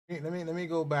Let me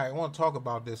go back. I want to talk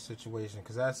about this situation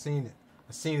because I seen it.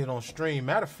 I seen it on stream.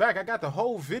 Matter of fact, I got the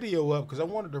whole video up because I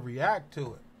wanted to react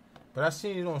to it. But I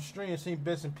seen it on stream, seen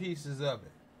bits and pieces of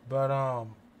it. But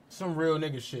some real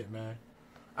nigga shit, man.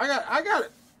 I gotta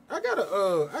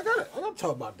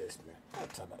talk about this, man. I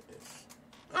gotta talk about this.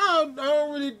 I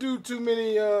don't really do too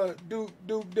many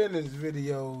Duke Dennis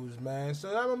videos, man. So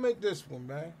I'm gonna make this one,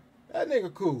 man. That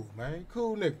nigga cool, man.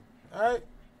 Cool nigga.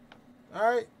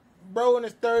 Alright? Bro in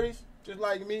his 30s, just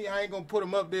like me. I ain't gonna put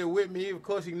him up there with me. Of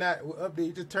course he not up there.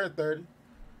 He just turned 30.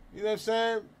 You know what I'm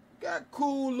saying? Got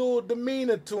cool little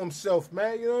demeanor to himself,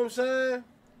 man. You know what I'm saying?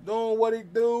 Doing what he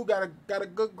do. Got a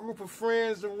good group of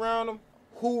friends around him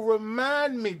who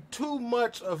remind me too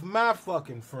much of my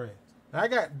fucking friends. I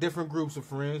got different groups of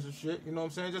friends and shit, you know what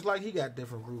I'm saying? Just like he got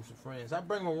different groups of friends. I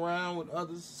bring him around with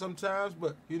others sometimes,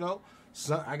 but, you know,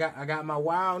 I got my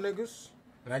wild niggas,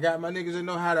 and I got my niggas that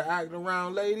know how to act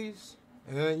around ladies,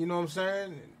 and then, you know what I'm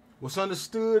saying? What's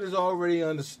understood is already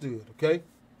understood, okay?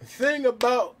 The thing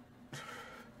about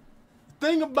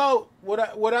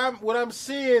what I'm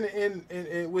seeing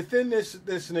in within this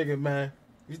nigga, man,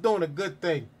 he's doing a good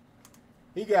thing.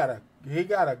 He got a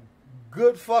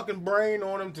good fucking brain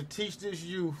on him to teach this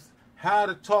youth how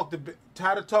to talk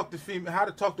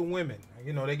to women.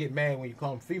 You know, they get mad when you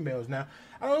call them females now.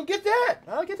 I don't get that.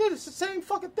 It's the same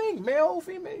fucking thing. Male,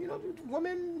 female, you know,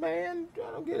 woman, man.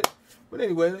 I don't get it. But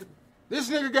anyway, this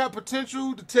nigga got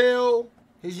potential to tell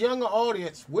his younger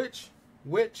audience, which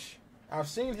I've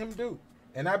seen him do.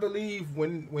 And I believe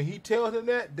when he tells them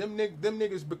that, them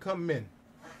niggas become men.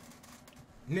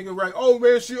 Nigga right, oh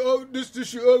man, she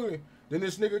ugly. Then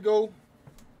this nigga go,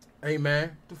 hey man,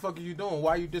 what the fuck are you doing?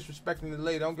 Why you disrespecting the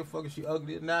lady? I don't give a fuck if she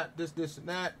ugly or not. This and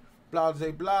that. Blah,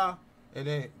 blah, blah. And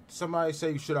then somebody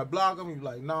say, should I block him? You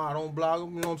like, nah, I don't block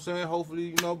him. You know what I'm saying? Hopefully,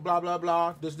 you know, blah, blah,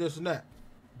 blah. This and that.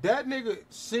 That nigga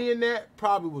seeing that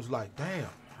probably was like, damn,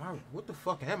 what the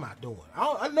fuck am I doing?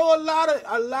 I know a lot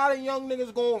of young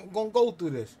niggas gonna go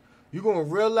through this. You're gonna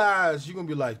realize, you're gonna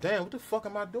be like, damn, what the fuck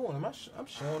am I doing? I'm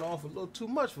showing off a little too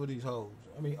much for these hoes.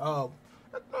 I mean, I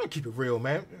keep it real,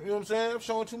 man. You know what I'm saying? I'm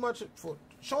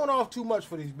showing off too much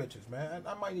for these bitches, man.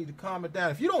 I might need to calm it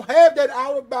down. If you don't have that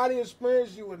outer body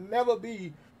experience, you would never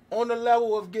be on the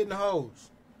level of getting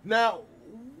hoes. Now,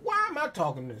 why am I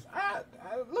talking this?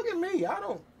 Look at me. I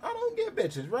don't get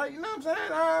bitches, right? You know what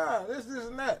I'm saying? This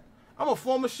and that. I'm a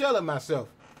former shell of myself,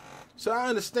 so I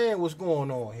understand what's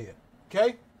going on here.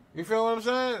 Okay? You feel what I'm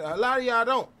saying? A lot of y'all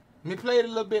don't. Let me play it a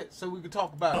little bit so we can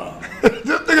talk about it.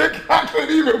 This nigga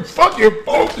can't even fucking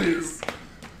focus.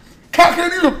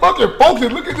 Can't even fucking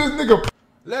focus. Look at this nigga.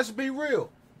 Let's be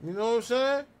real. You know what I'm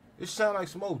saying? It sound like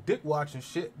some old dick watching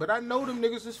shit, but I know them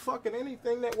niggas is fucking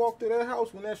anything that walk through their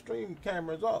house when that stream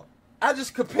camera's off. I'm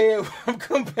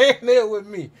comparing it with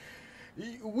me.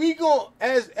 We gon'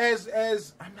 I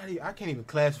can't even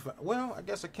classify. Well, I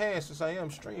guess I can since I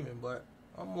am streaming, but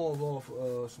I'm more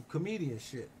of some comedian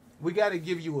shit. We got to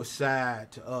give you a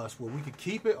side to us where we can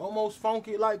keep it almost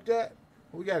funky like that.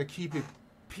 We got to keep it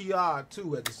PR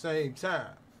too at the same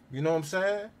time. You know what I'm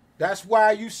saying? That's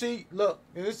why you see, look,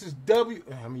 and this is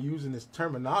I'm using this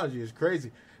terminology, it's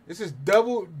crazy. This is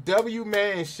W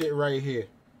man shit right here.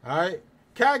 All right?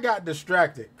 Kai got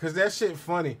distracted because that shit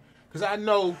funny. Because I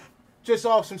know just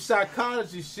off some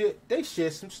psychology shit, they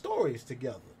share some stories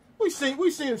together. We see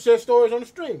them share stories on the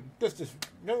stream. You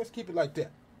know, let's keep it like that.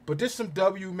 But this some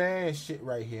W man shit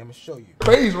right here. I'm gonna show you.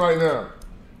 Face right now.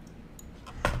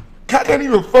 Can't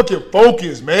even fucking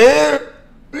focus, man.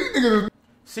 These niggas.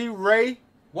 See Ray?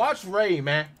 Watch Ray,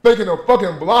 man. Making a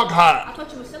fucking block hot. I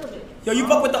thought you were celibate. Yo, you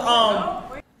fuck with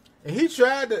the And he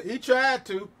tried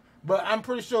to, but I'm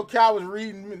pretty sure Cal was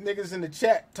reading niggas in the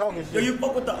chat talking shit. Yo, you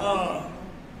fuck with the You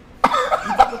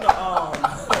fuck with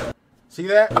the See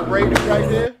that? Ray right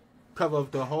there? Cover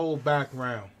up the whole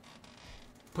background.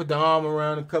 Put the arm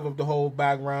around and cover up the whole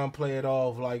background, play it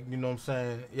off like, you know what I'm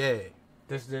saying? Yeah,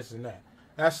 this and that.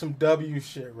 That's some W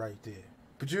shit right there.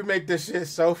 But you make this shit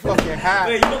so fucking high.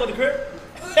 Hey, you know what the crib?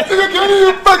 Nigga can't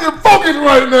even fucking focus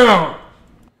right now.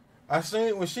 I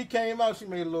seen when she came out, she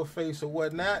made a little face or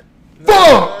whatnot. You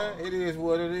know what it is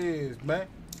what it is, man.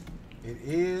 It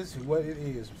is what it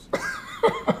is.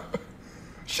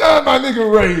 Shout out my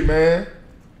nigga Ray, man.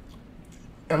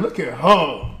 And look at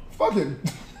her. Fucking.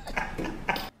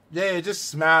 Yeah, just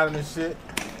smiling and shit.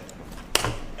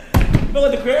 You know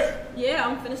what the crib? Yeah,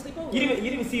 I'm finna sleep over. You didn't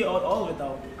even see all of it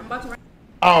though. I'm about to.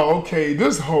 Oh, okay.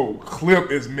 This whole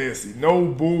clip is messy. No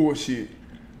bullshit.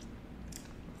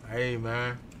 Hey,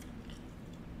 man.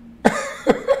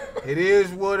 It is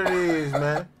what it is,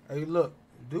 man. Hey, look.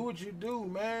 Do what you do,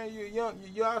 man. You're young.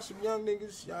 Y'all some young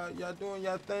niggas. Y'all doing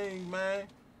y'all thing, man.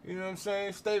 You know what I'm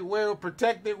saying? Stay well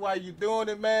protected while you doing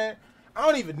it, man. I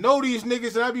don't even know these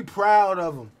niggas, and I be proud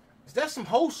of them. Is that some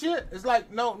whole shit? It's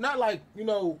like, no, not like, you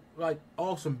know, like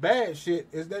all some bad shit.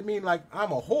 Is that mean like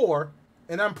I'm a whore,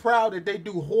 and I'm proud that they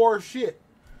do whore shit?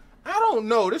 I don't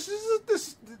know.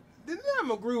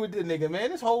 I'm agree with this nigga,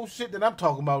 man. This whole shit that I'm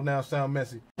talking about now sound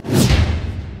messy.